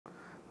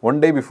one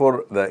day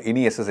before the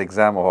NEES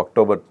exam of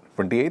October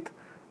 28th,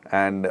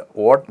 and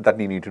what that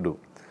you need to do.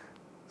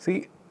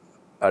 See,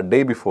 a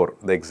day before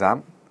the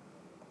exam,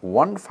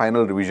 one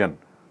final revision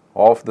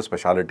of the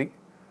specialty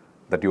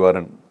that you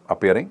are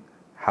appearing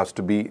has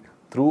to be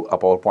through a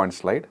PowerPoint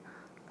slide,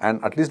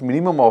 and at least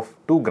minimum of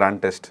 2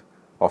 grand tests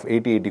of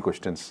 80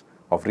 questions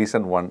of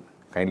recent one,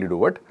 kindly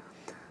do it.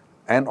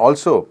 And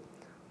also,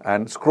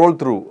 scroll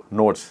through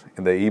notes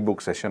in the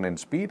ebook session in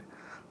speed,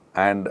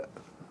 and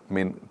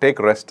take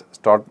rest,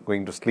 start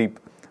going to sleep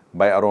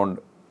by around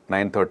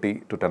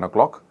 9:30 to 10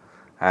 o'clock,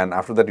 and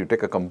after that you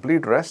take a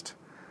complete rest,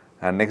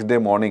 and next day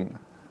morning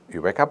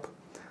you wake up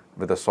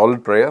with a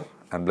solid prayer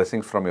and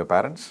blessings from your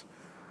parents.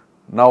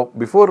 Now,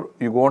 before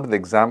you go on to the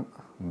exam,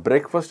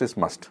 breakfast is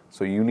must.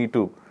 So you need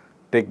to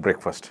take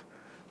breakfast,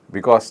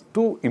 because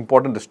 2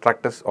 important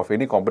distractors of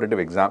any competitive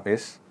exam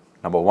is,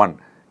 number 1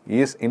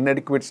 is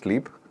inadequate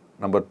sleep,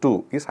 number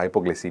 2 is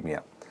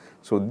hypoglycemia.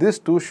 So these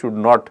 2 should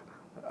not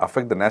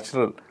affect the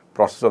natural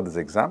process of this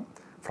exam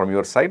from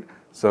your side.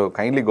 So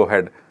kindly go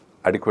ahead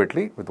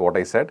adequately with what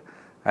I said,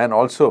 and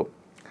also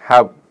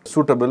have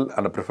suitable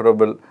and a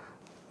preferable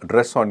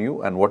dress on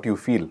you, and what you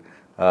feel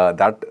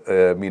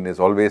is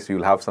always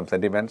you'll have some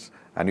sentiments,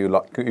 and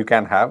you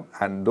can have,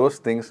 and those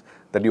things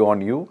that you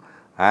on you,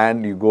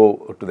 and you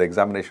go to the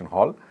examination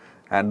hall,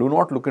 and do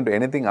not look into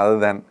anything other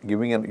than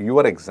giving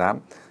your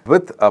exam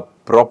with a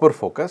proper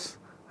focus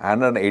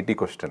and an 80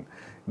 question.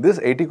 This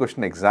 80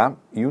 question exam,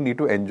 you need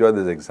to enjoy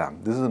this exam.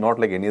 This is not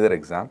like any other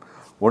exam.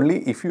 Only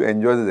if you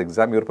enjoy this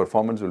exam, your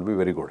performance will be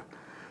very good.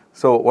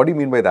 So what do you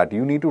mean by that?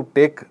 You need to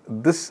take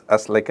this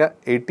as like a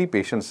 80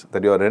 patients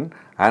that you are in,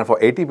 and for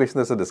 80 patients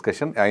there's a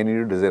discussion, I need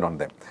to decide on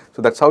them.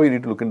 So that's how you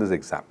need to look in this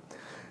exam.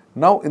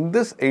 Now in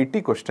this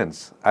 80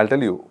 questions, I'll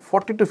tell you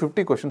 40 to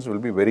 50 questions will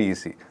be very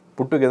easy.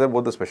 Put together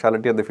both the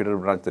specialty and the feeder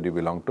branch that you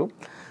belong to.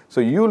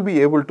 So you will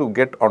be able to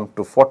get on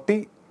to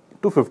 40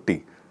 to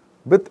 50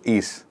 with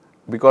ease,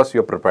 because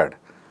you're prepared.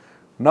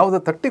 Now the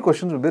 30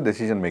 questions will be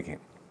decision making.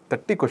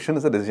 30 questions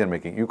is the decision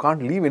making. You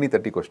can't leave any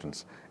 30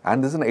 questions,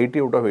 and this is an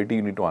 80 out of 80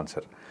 you need to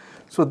answer.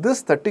 So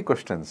this 30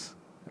 questions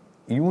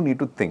you need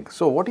to think.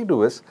 So what you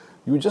do is,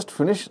 you just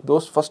finish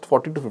those first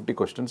 40 to 50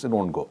 questions in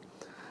one go.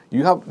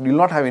 You will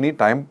not have any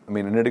time,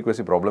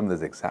 inadequacy problem in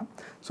this exam.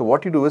 So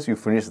what you do is, you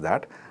finish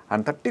that,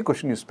 and 30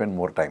 questions you spend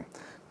more time.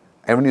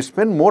 And when you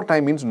spend more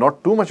time means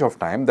not too much of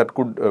time, that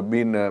could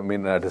mean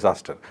a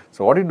disaster.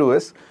 So what you do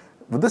is,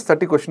 with this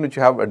 30 question which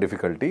you have a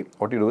difficulty,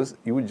 what you do is,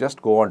 you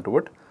just go on to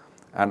it.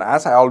 And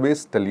as I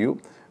always tell you,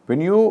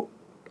 when you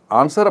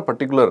answer a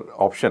particular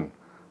option,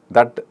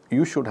 that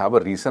you should have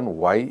a reason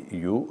why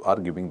you are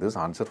giving this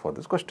answer for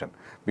this question.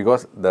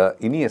 Because the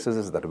NEES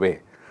is that way.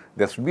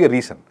 There should be a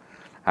reason.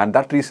 And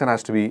that reason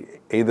has to be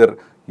either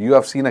you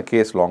have seen a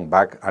case long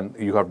back and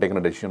you have taken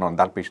a decision on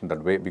that patient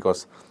that way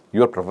because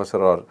your professor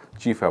or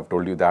chief have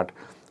told you that,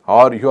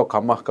 or you have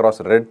come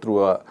across, read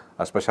through a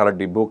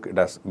specialty book, it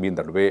has been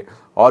that way,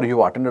 or you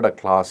have attended a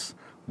class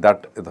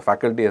that the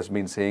faculty has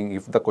been saying,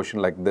 if the question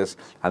like this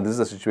and this is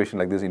a situation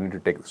like this, you need to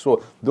take.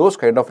 So those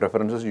kind of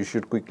references you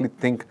should quickly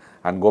think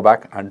and go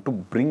back and to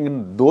bring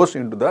in those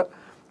into the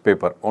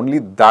paper. Only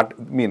that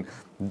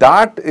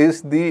that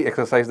is the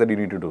exercise that you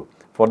need to do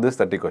for this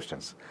 30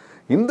 questions.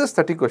 In this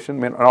 30 question,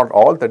 may not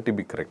all 30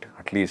 be correct.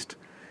 At least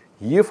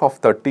if of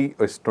 30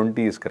 is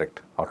 20 is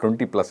correct, or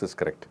 20 plus is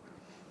correct,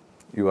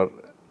 you are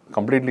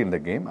completely in the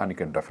game and you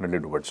can definitely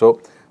do it.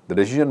 So the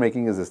decision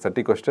making is this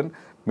 30 question.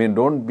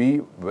 Don't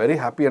be very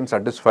happy and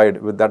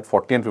satisfied with that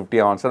 40 and 50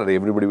 answer that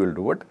everybody will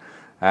do it,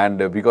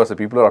 and because the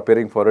people are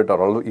appearing for it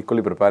are all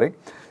equally preparing.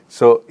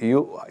 So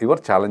your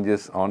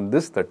challenges on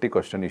this 30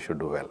 question you should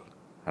do well.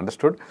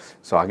 Understood?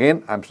 So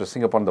again, I am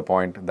stressing upon the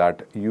point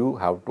that you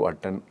have to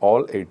attend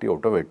all 80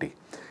 out of 80.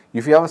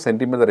 If you have a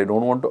sentiment that I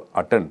don't want to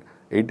attend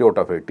 80 out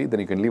of 80, then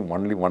you can leave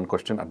only one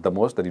question at the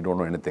most that you don't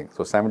know anything.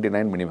 So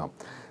 79 minimum.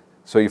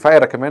 So if I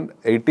recommend,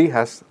 80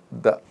 has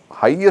the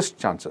highest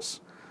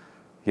chances,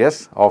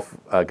 yes, of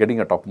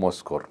getting a topmost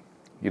score.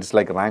 It's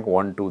like rank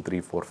 1, 2,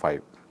 3, 4,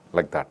 5,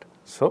 like that.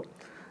 So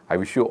I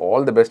wish you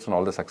all the best and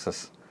all the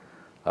success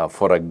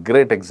for a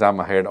great exam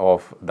ahead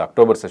of the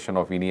October session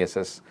of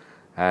NEES,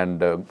 and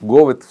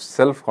go with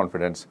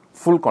self-confidence,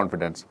 full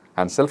confidence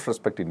and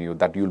self-respect in you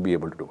that you will be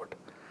able to do it.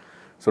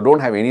 So don't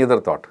have any other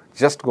thought.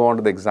 Just go on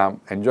to the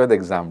exam, enjoy the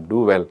exam,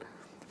 do well,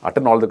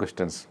 attend all the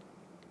questions,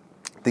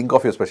 think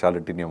of your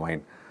specialty in your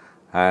mind,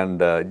 and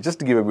just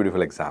give a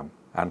beautiful exam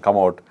and come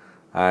out,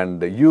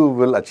 and you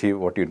will achieve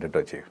what you intend to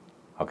achieve.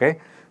 Okay?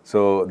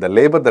 So the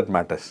labor that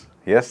matters,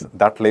 yes,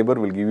 that labor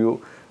will give you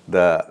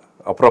the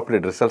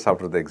appropriate results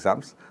after the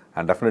exams,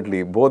 and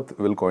definitely both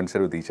will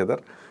coincide with each other.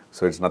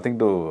 So it's nothing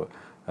to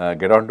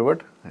get onto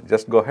it.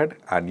 Just go ahead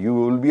and you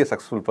will be a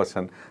successful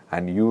person,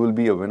 and you will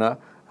be a winner,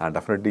 and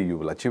definitely you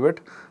will achieve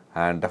it,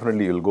 and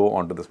definitely you will go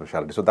on to the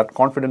specialty. So that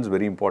confidence is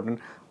very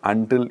important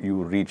until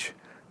you reach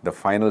the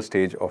final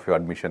stage of your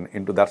admission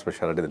into that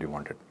specialty that you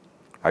wanted.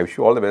 I wish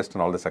you all the best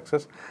and all the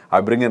success.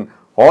 I bring in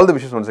all the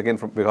wishes once again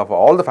from behalf of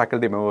all the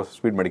faculty members of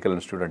Speed Medical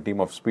Institute and team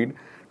of Speed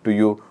to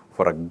you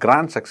for a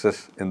grand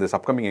success in this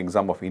upcoming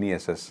exam of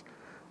NEES.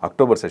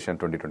 October session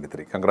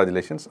 2023.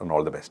 Congratulations and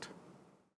all the best.